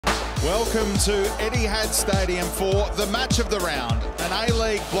Welcome to Etihad Stadium for the match of the round, an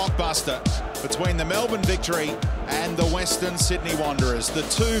A-League blockbuster between the Melbourne Victory and the Western Sydney Wanderers, the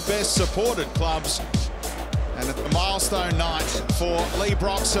two best supported clubs, and a milestone night for Leigh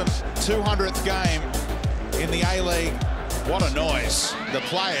Broxham, 200th game in the A-League. What a noise. The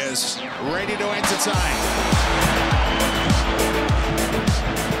players ready to entertain.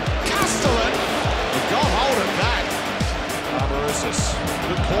 Castellan got hold of that.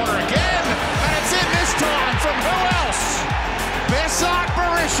 Good corner again, and it's in this time from who else?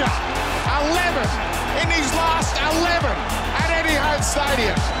 Berisha, 11 in his last 11 at Etihad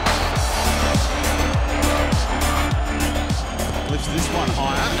Stadium. Lifts this one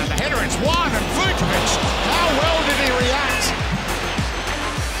higher, and the header is one, and Vukovic, how well did he react?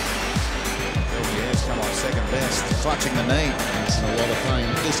 LPS come on second best, clutching the knee. He's in a lot of pain.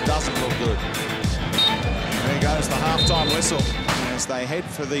 This doesn't look good. There goes the half-time whistle as they head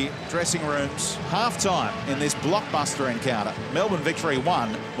for the dressing rooms. Half-time in this blockbuster encounter. Melbourne Victory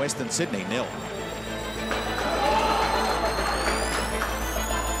 1, Western Sydney 0.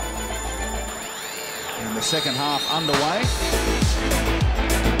 And the second half underway.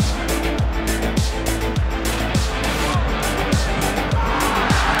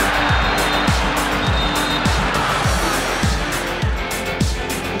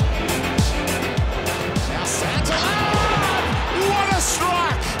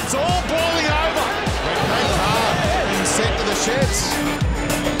 It's all boiling over. Red card being sent to the sheds.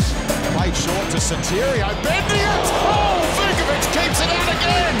 Played short to Santerio, bending it. Oh, Vukovic keeps it out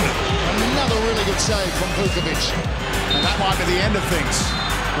again. Another really good save from Vukovic. And that might be the end of things.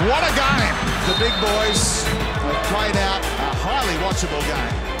 What a game. The big boys have played out a highly watchable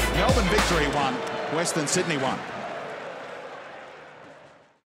game. Melbourne Victory 1, Western Sydney 1.